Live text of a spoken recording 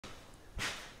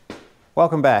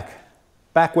Welcome back.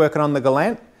 Back working on the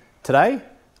Galant. Today,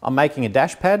 I'm making a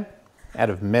dash pad out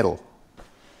of metal.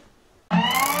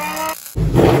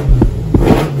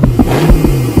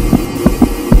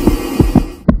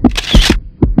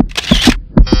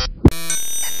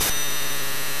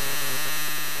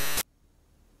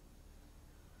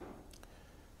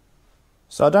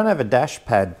 So I don't have a dash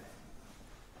pad.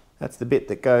 That's the bit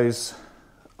that goes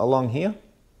along here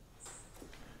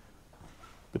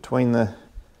between the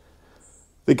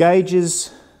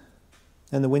gauges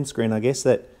and the windscreen, I guess.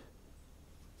 That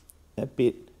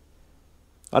bit,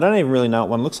 I don't even really know what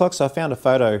one looks like, so I found a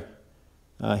photo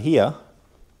here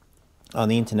on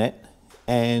the internet,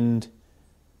 and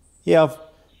yeah, I've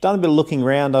done a bit of looking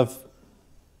around. I've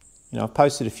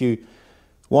posted a few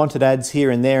wanted ads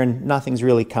here and there, and nothing's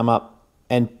really come up.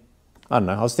 And I don't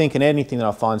know, I was thinking anything that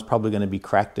I find is probably going to be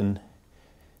cracked and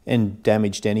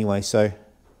damaged anyway, so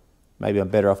maybe I'm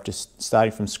better off just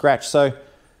starting from scratch. So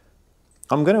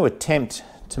I'm going to attempt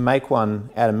to make one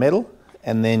out of metal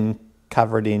and then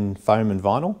cover it in foam and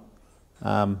vinyl.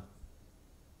 Yeah,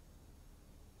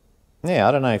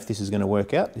 I don't know if this is going to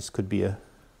work out. This could be a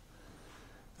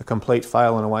complete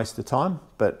fail and a waste of time,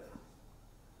 but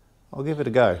I'll give it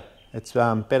a go. It's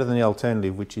better than the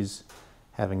alternative, which is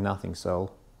having nothing, so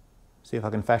I'll see if I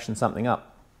can fashion something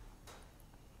up.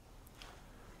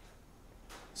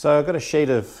 So I've got a sheet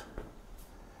of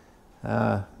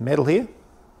metal here,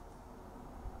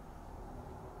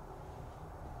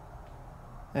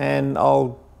 and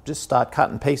I'll just start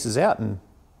cutting pieces out and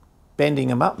bending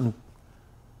them up, and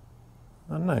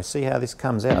I don't know, see how this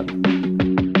comes out.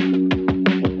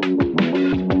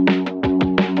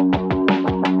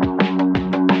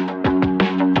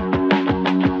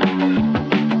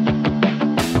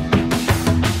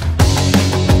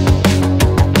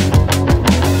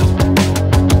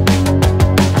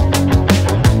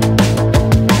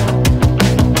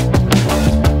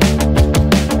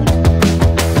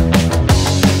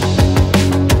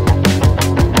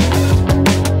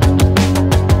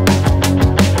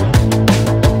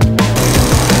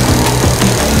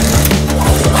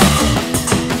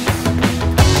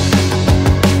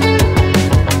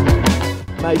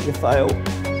 Major fail.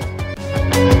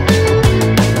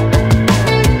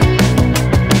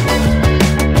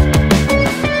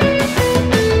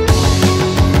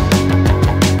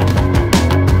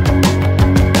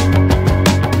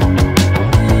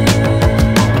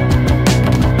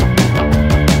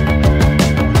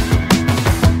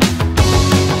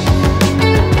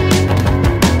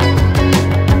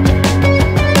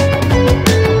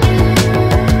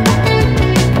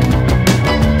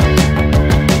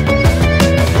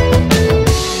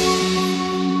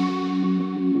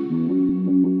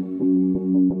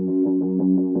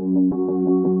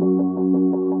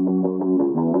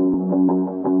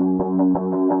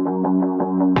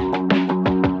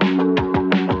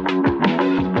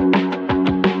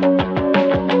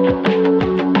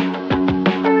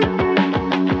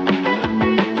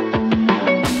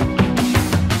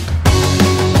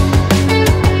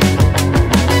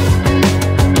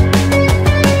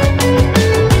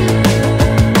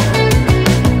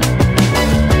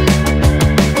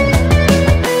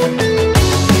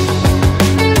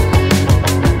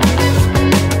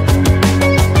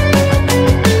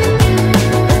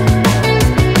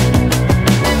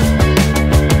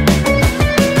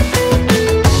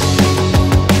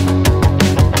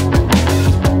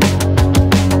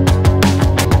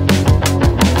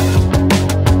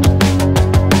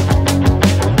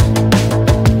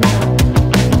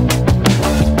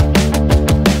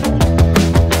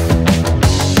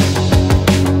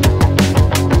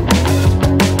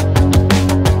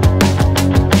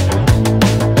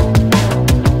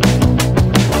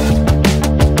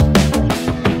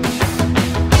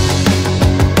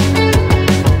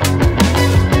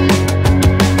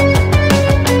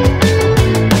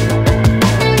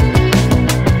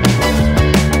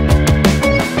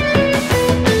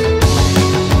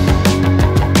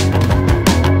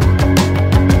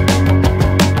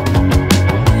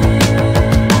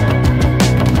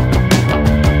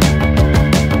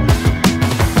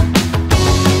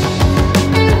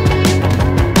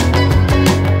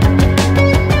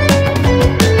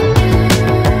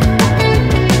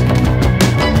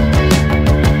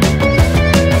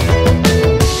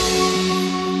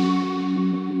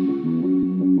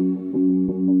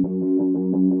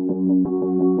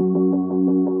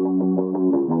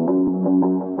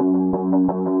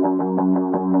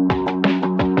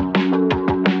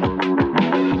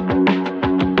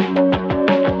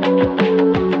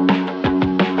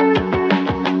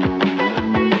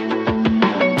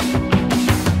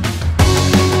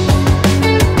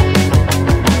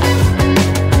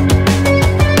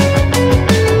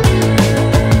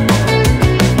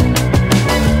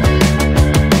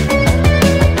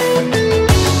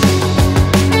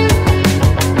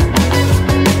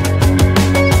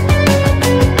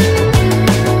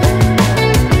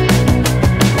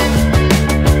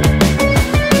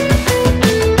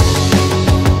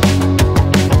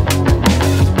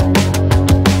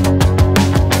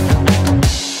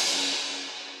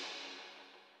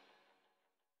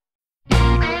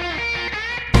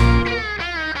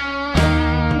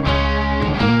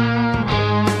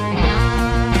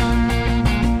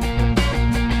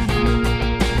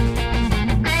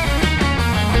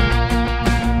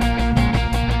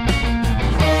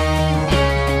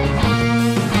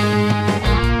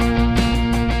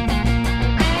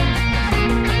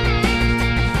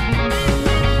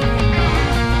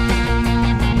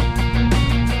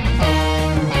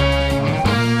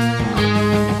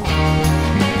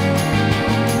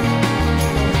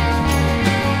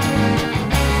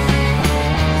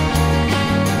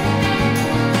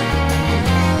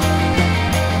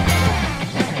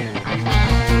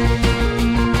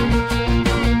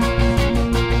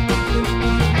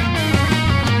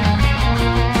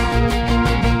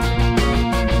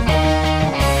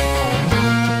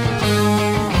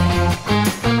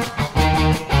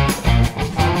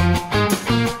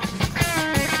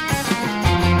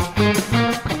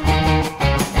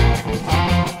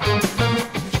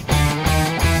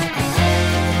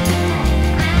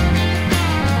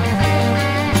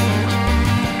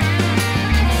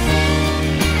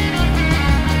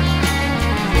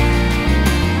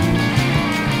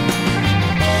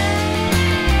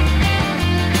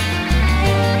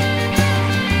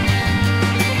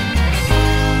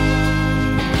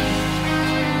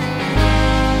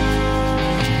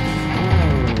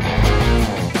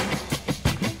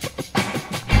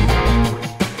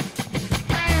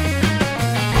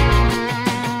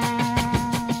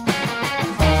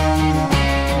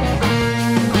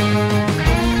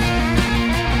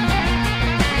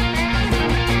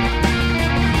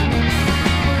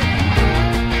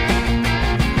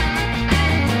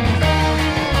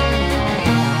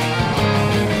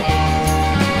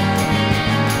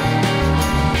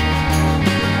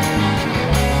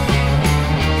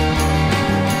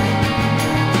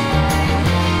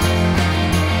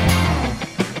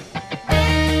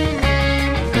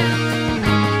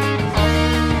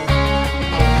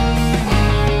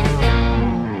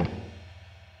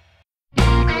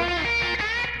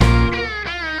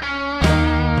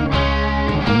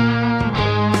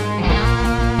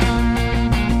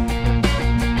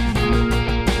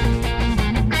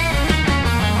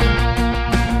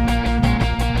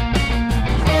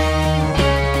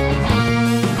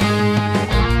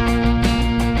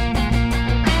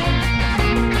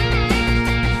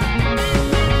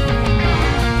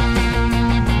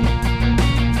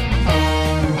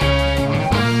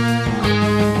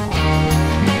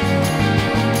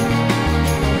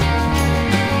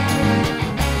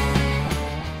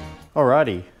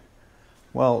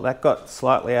 Well, that got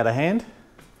slightly out of hand,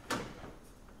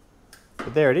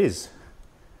 but there it is.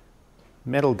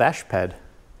 Metal dash pad.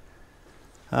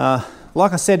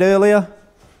 Like I said earlier,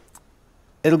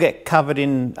 it'll get covered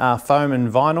in foam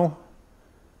and vinyl,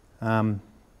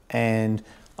 and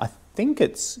I think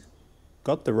it's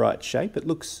got the right shape. It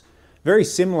looks very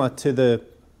similar to the,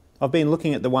 I've been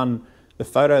looking at the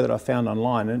photo that I found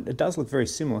online, and it does look very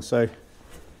similar, so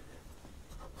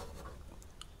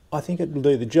I think it will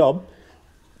do the job.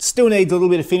 Still needs a little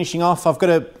bit of finishing off. I've got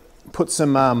to put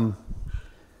some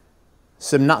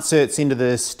nutserts into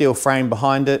the steel frame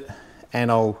behind it, and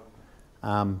I'll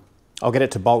get it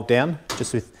to bolt down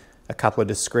just with a couple of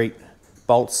discrete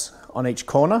bolts on each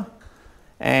corner.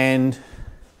 And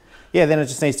yeah, then it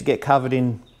just needs to get covered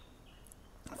in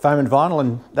foam and vinyl,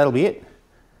 and that'll be it.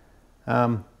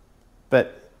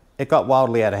 But it got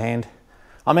wildly out of hand.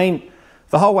 I mean,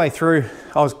 the whole way through,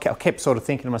 I kept sort of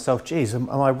thinking to myself, geez, am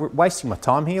I wasting my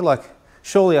time here? Like,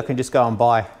 surely I can just go and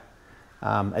buy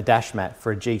a dash mat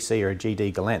for a GC or a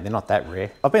GD Galant. They're not that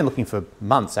rare. I've been looking for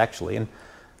months actually, and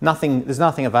there's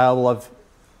nothing available. I've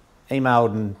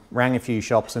emailed and rang a few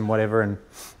shops and whatever, and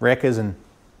wreckers, and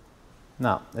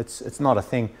no, it's not a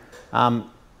thing. And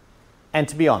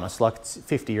to be honest, like, it's a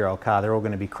 50-year-old car, they're all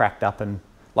going to be cracked up, and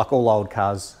like all old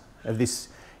cars of this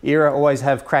era always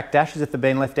have cracked dashes if they've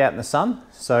been left out in the sun.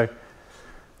 So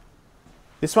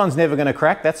this one's never going to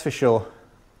crack, that's for sure.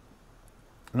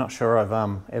 I'm not sure I've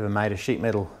ever made a sheet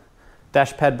metal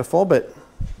dash pad before, but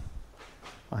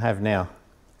I have now.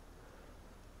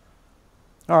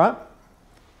 All right,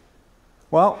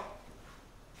 well,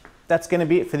 that's going to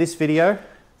be it for this video.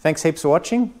 Thanks heaps for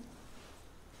watching.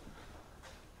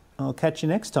 I'll catch you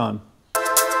next time.